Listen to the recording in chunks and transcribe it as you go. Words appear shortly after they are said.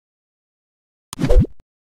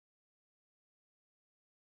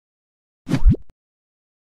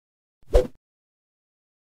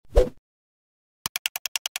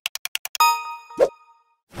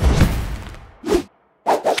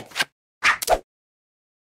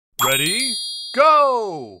Ready,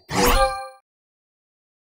 go!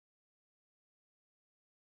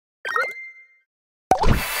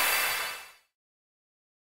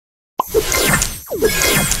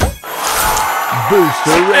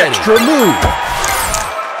 Booster ready. Extra move!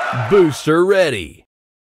 Booster ready.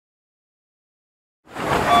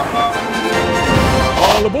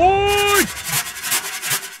 All aboard!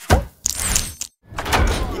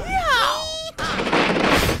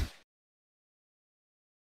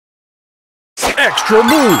 Extra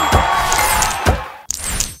move!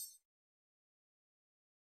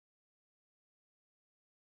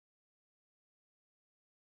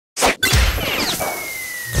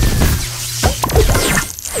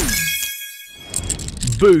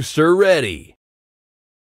 Booster ready.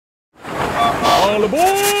 All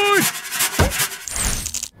aboard!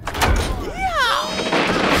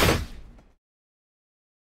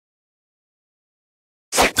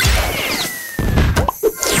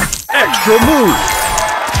 Extra move!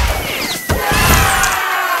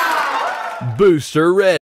 Booster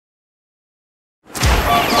ready.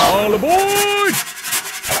 All aboard!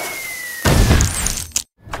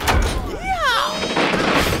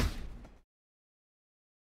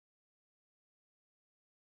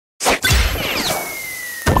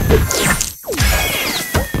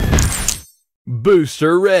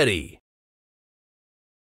 Booster ready.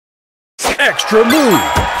 Extra move!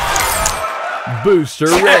 Booster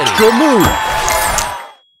ready. Extra move!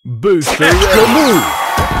 Booster Extra ready. move!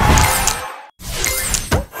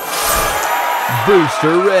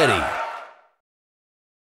 Booster ready.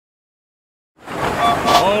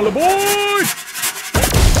 All aboard!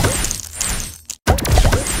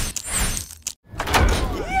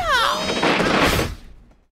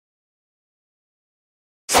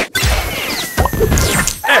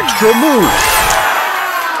 Extra move!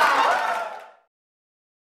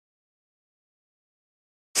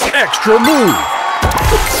 Extra move!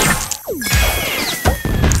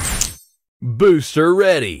 Booster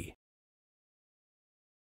ready.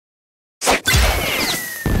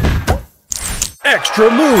 Extra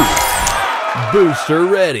move! Booster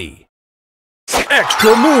ready.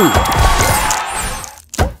 Extra move!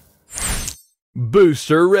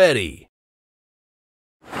 Booster ready.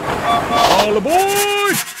 All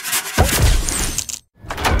aboard!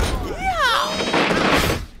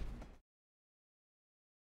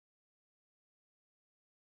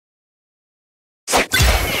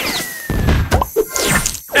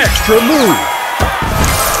 Extra move!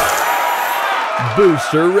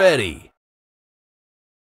 Booster ready.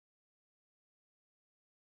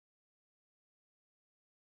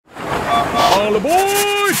 All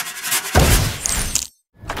aboard!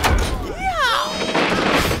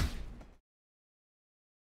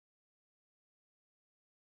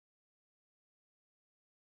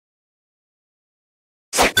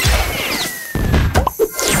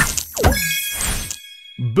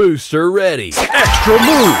 Booster ready. Extra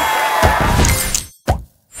move!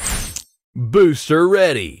 Booster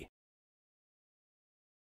ready.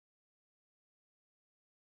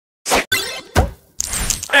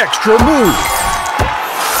 Extra move!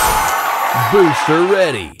 Booster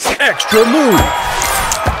ready. Extra move!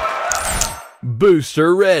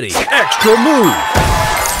 Booster ready. Extra move!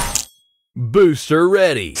 Booster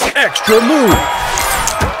ready. Extra move!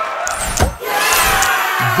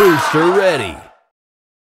 Booster ready.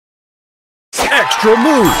 Extra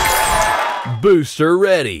move! Booster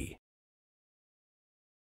ready.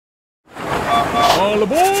 All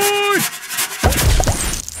aboard!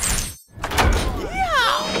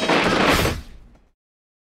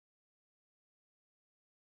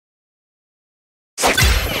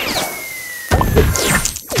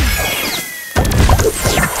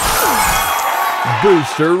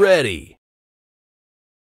 Booster ready.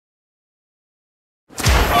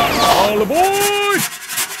 All aboard!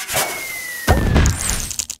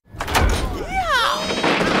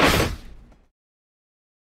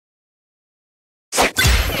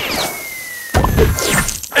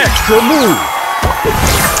 Extra move!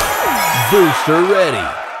 Booster ready.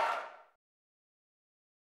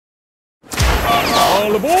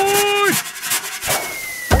 All aboard!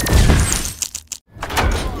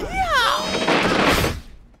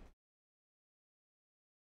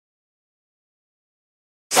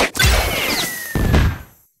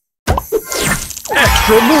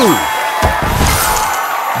 Extra move!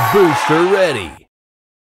 Booster ready.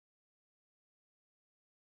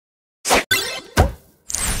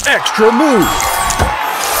 Extra move!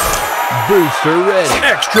 Booster ready.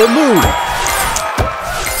 Extra move!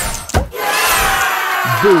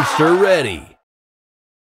 Booster ready.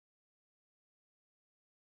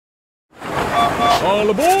 All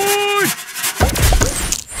aboard!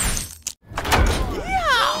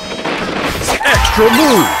 Extra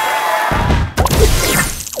move!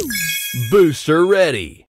 Booster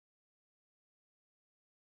ready.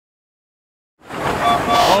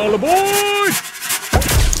 All aboard!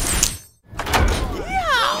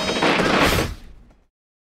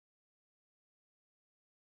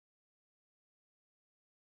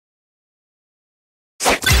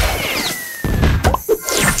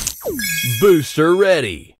 Booster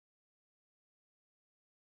ready.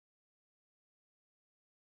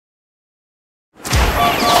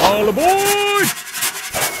 All aboard!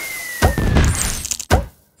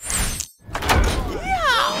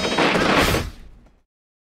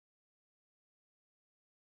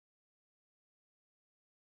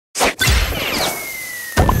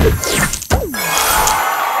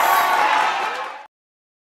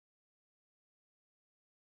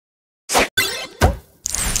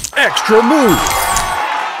 Extra move!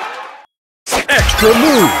 Extra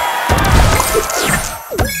move!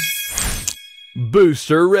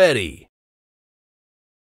 Booster ready.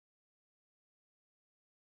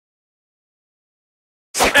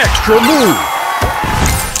 Extra move!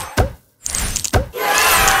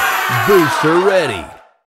 Booster ready.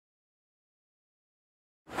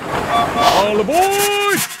 All aboard!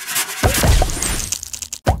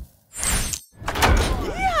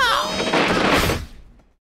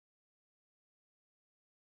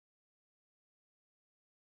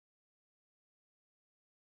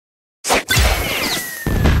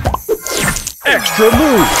 Extra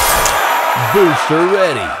move! Booster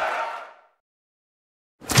ready.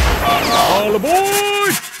 All aboard!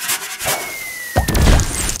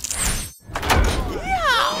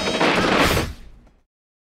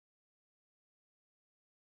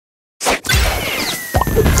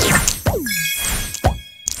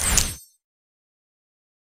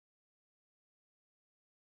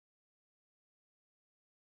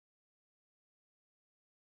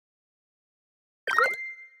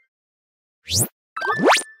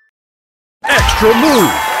 Extra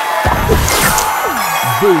move!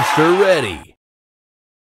 Booster ready.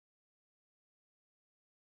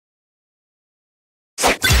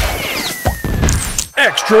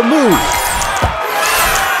 Extra move!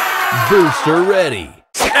 Booster ready.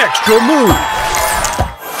 Extra move!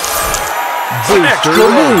 Booster Extra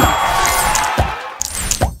ready. move!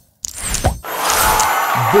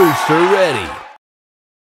 Booster ready.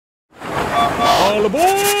 All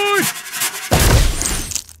aboard!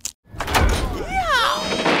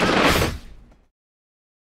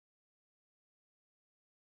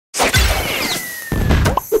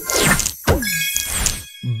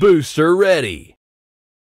 Booster ready.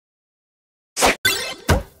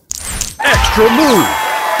 Extra move!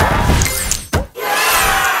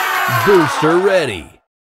 Booster ready.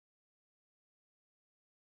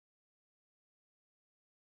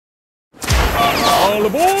 All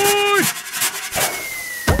aboard!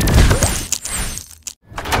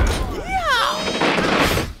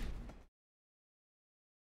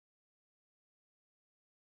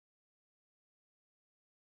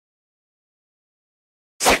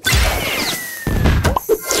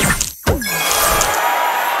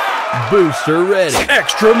 Booster ready.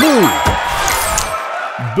 Extra move!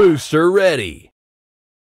 Booster ready.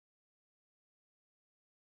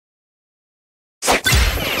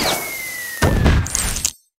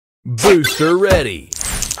 Booster ready.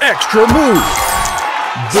 Extra move!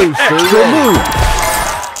 Booster Extra ready. move!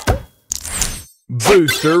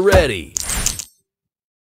 Booster ready.